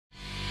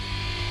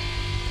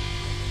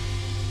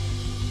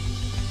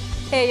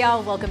Hey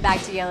y'all, welcome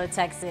back to YOLO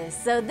Texas.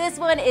 So this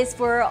one is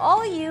for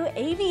all you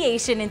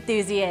aviation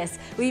enthusiasts.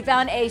 We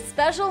found a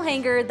special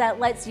hangar that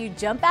lets you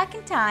jump back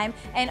in time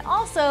and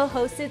also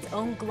hosts its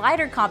own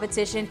glider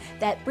competition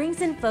that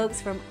brings in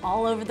folks from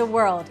all over the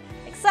world.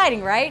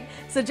 Exciting, right?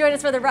 So join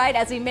us for the ride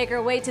as we make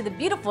our way to the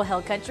beautiful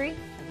hill country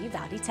of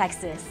Uvalde,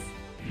 Texas.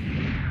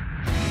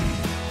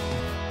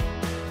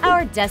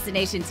 Our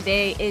destination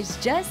today is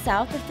just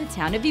south of the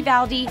town of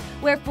Uvalde,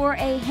 where for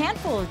a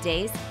handful of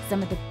days,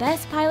 some of the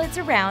best pilots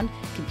around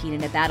compete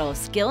in a battle of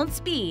skill and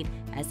speed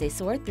as they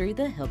soar through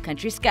the hill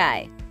country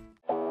sky.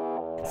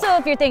 So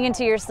if you're thinking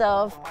to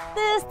yourself,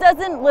 this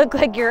doesn't look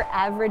like your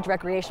average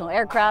recreational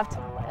aircraft,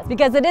 that's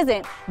because it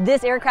isn't.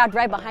 This aircraft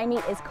right behind me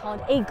is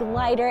called a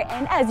glider,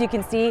 and as you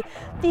can see,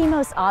 the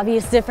most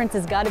obvious difference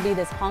has got to be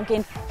this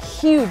honking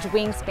huge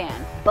wingspan.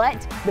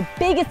 But the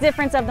biggest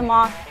difference of them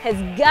all has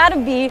got to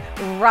be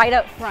right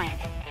up front.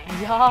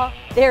 Y'all,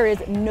 there is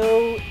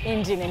no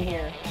engine in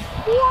here.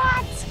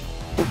 What?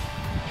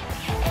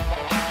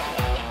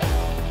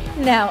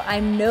 Now,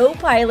 I'm no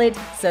pilot,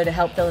 so to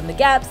help fill in the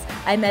gaps,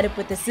 I met up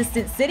with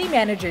Assistant City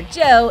Manager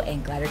Joe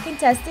and glider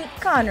contestant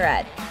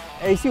Conrad.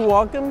 AC,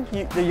 welcome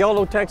to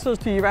YOLO Texas,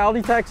 to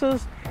Uvalde,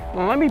 Texas.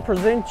 Now let me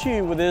present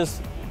you with this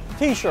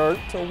t-shirt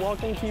to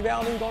welcome to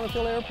Uvalde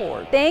Garner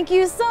Airport. Thank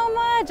you so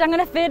much. I'm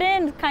gonna fit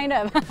in, kind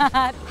of.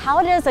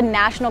 How does a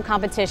national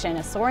competition,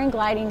 a soaring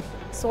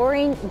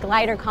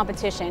glider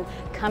competition,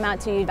 come out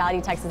to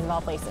Uvalde, Texas of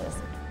all places?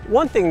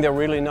 One thing they're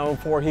really known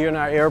for here in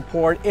our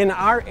airport, in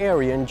our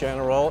area in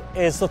general,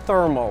 is the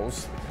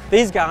thermos.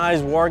 These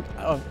guys work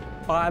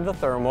by the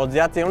thermals.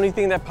 That's the only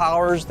thing that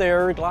powers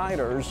their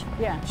gliders.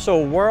 Yeah.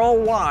 So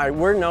worldwide,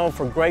 we're known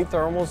for great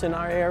thermals in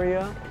our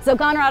area. So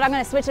Conrad, I'm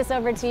going to switch this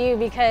over to you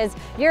because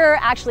you're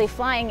actually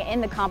flying in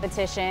the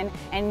competition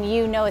and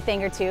you know a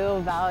thing or two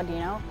about,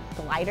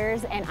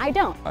 gliders, and I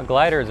don't. A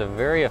glider is a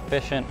very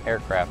efficient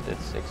aircraft.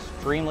 It's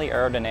extremely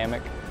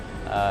aerodynamic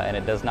and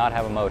it does not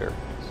have a motor.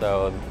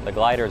 So the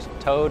glider is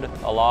towed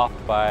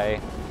aloft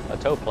by a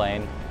tow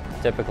plane,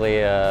 typically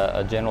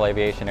a general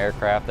aviation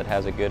aircraft that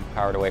has a good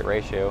power to weight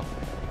ratio,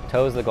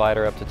 tows the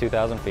glider up to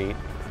 2,000 feet,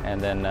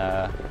 and then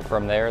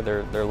from there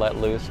they're let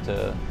loose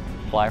to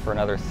fly for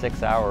another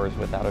 6 hours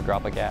without a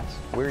drop of gas.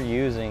 We're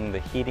using the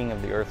heating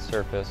of the Earth's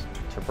surface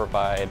to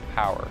provide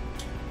power.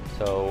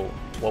 So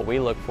what we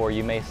look for,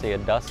 you may see a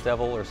dust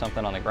devil or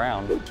something on the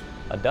ground.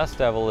 A dust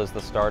devil is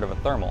the start of a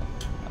thermal.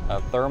 A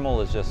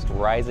thermal is just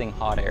rising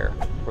hot air.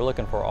 We're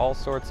looking for all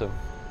sorts of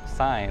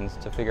signs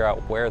to figure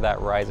out where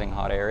that rising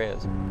hot air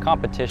is.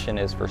 Competition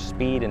is for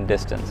speed and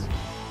distance.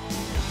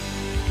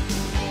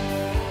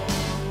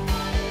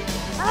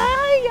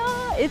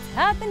 Hiya, it's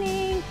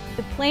happening.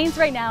 The planes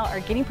right now are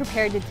getting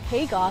prepared to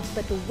take off,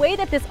 but the way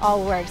that this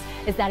all works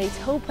is that a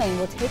tow plane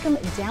will take them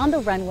down the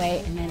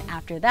runway, and then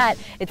after that,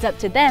 it's up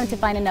to them to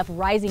find enough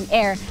rising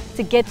air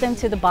to get them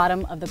to the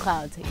bottom of the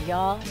clouds.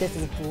 Y'all, this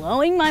is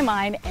blowing my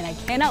mind, and I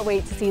cannot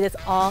wait to see this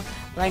all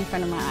right in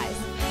front of my eyes.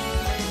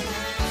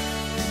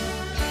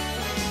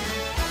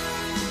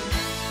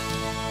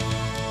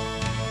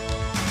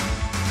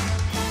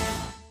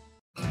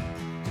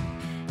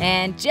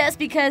 And just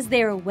because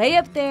they're way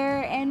up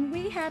there and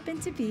we happen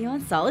to be on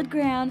solid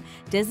ground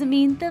doesn't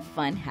mean the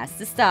fun has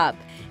to stop.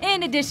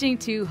 In addition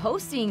to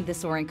hosting the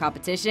soaring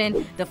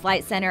competition, the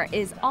Flight Center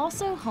is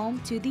also home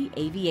to the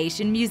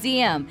Aviation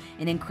Museum,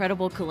 an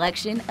incredible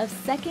collection of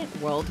Second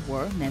World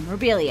War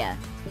memorabilia.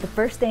 The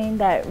first thing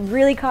that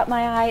really caught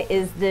my eye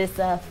is this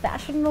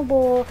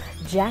fashionable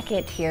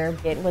jacket here.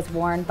 It was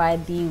worn by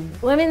the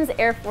Women's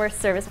Air Force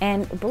Service,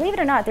 and believe it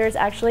or not, there's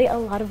actually a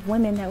lot of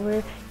women that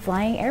were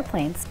flying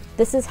airplanes.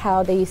 This is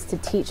how they used to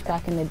teach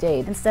back in the day.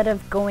 Instead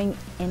of going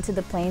into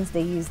the planes,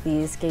 they used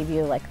these, gave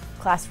you like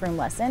a classroom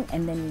lesson,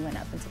 and then you went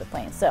up into the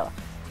plane. So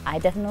I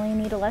definitely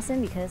need a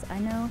lesson because I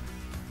know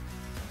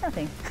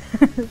nothing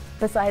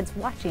besides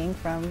watching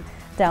from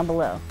down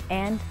below.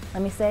 And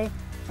let me say,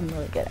 I'm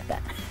really good at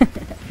that.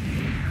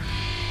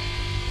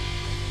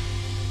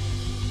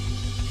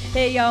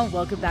 Hey y'all,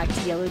 welcome back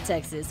to YOLO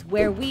Texas,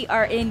 where we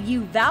are in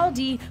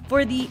Uvalde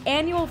for the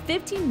annual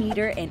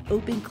 15-meter and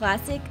open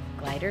classic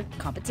glider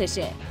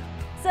competition.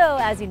 So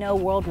as you know,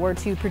 World War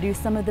II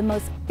produced some of the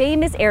most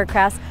famous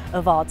aircrafts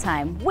of all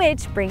time,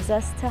 which brings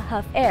us to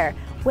Huff Air,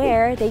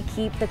 where they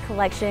keep the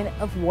collection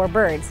of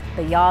warbirds.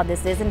 But y'all,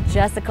 this isn't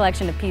just a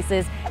collection of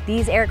pieces.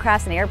 These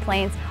aircrafts and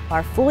airplanes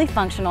are fully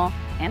functional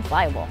and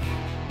flyable.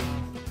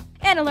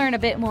 And to learn a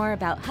bit more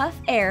about Huff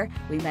Air,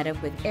 we met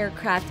up with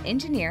aircraft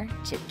engineer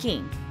Chip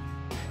King.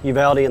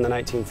 Uvalde in the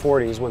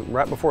 1940s,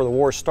 right before the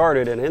war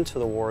started and into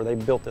the war, they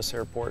built this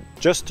airport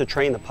just to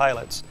train the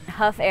pilots.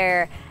 Huff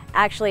Air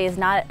actually is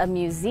not a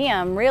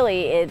museum,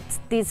 really.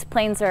 These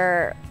planes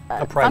are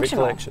a private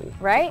functional, collection.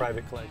 right? A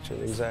private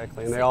collection,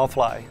 exactly, and they all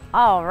fly.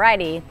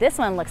 Alrighty, this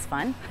one looks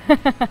fun.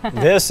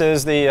 This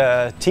is the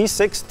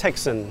T6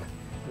 Texan.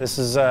 This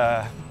is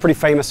a pretty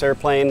famous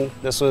airplane.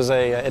 This was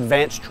an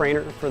advanced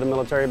trainer for the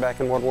military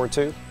back in World War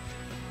II.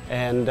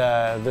 And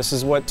this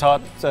is what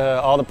taught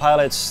all the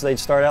pilots. They'd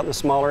start out in the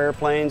smaller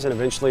airplanes and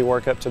eventually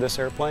work up to this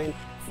airplane.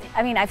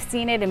 I mean, I've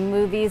seen it in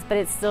movies, but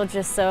it's still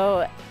just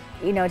so,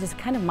 you know, just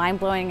kind of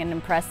mind-blowing and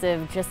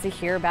impressive just to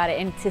hear about it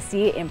and to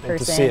see it in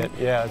person. To see it,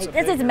 yeah.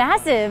 It's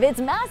massive, it's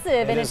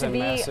massive. It is a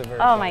massive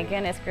airplane. Oh my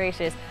goodness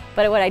gracious.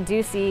 But what I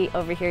do see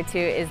over here too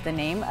is the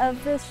name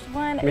of this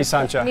one.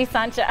 Misancha.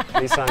 Misancha.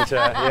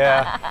 Misancha,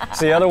 yeah. It's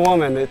the other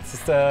woman. It's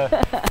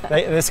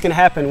this can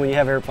happen when you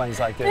have airplanes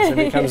like this. It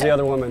becomes the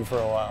other woman for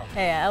a while.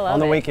 Yeah, I love it. On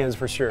the weekends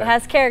for sure. It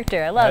has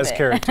character, I love it. It has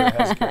character, it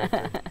has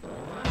character.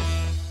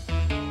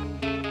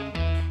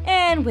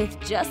 And with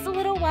just a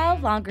little while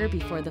longer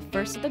before the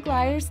first of the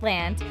gliders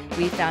land,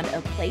 we found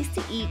a place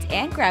to eat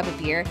and grab a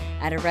beer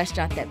at a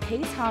restaurant that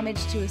pays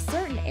homage to a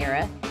certain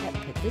era that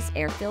put this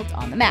airfield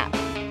on the map.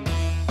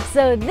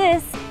 So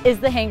this is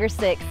the Hangar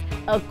 6,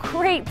 a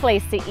great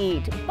place to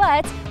eat.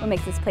 But what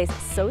makes this place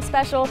so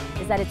special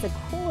is that it's a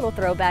cool little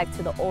throwback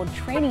to the old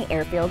training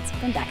airfields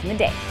from back in the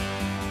day.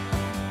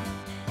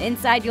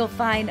 Inside you'll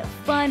find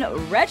fun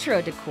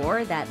retro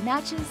decor that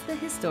matches the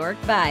historic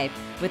vibe,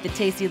 with a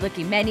tasty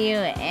looking menu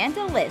and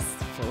a list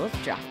full of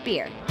draft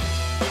beer.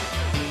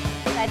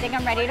 I think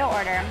I'm ready to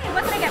order.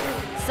 What can I get for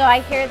you? So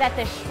I hear that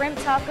the shrimp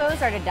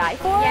tacos are to die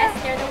for? Yes,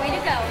 they're the way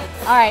to go.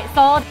 All right,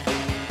 sold.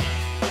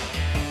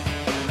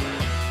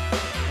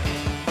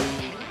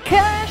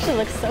 Gosh, it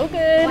looks so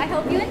good. Well, I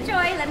hope you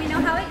enjoy. Let me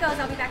know how it goes.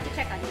 I'll be back to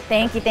check on you.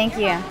 Thank you, thank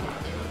you.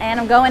 And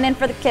I'm going in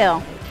for the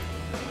kill.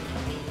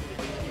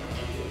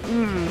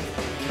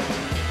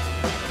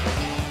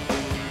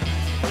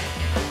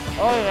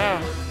 Oh yeah.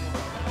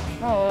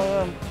 Oh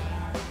yeah.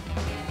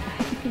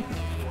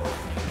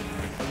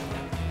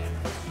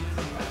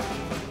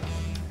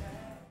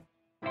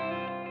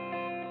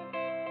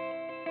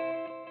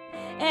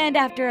 And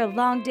after a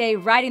long day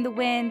riding the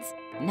winds,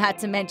 not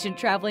to mention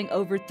traveling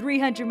over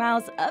 300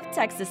 miles of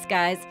Texas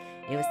skies,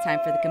 it was time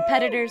for the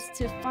competitors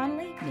to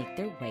finally make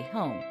their way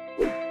home.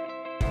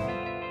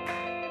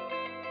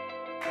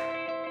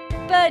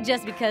 But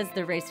just because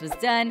the race was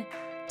done,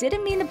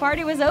 didn't mean the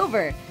party was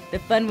over. The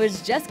fun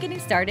was just getting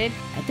started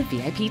at the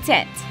VIP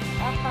tent.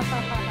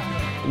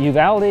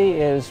 Uvalde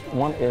is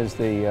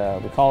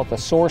we call it the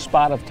Soar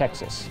spot of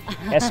Texas,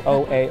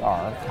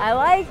 S-O-A-R. I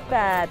like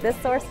that, this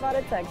Soar spot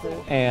of Texas.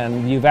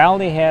 And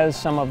Uvalde has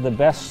some of the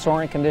best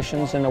soaring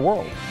conditions in the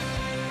world.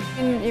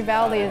 And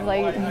Uvalde is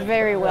like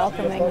very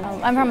welcoming.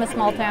 I'm from a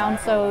small town,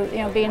 so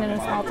being in a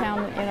small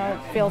town,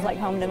 it feels like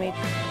home to me.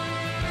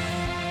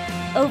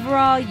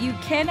 Overall, you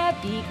cannot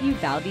beat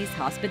Uvalde's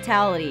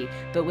hospitality,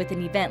 but with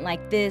an event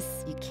like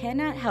this, you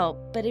cannot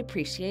help but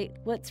appreciate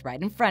what's right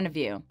in front of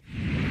you.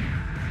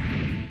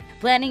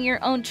 Planning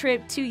your own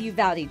trip to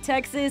Uvalde,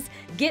 Texas?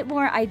 Get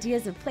more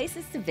ideas of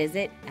places to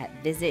visit at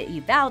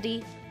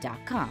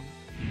visituvalde.com.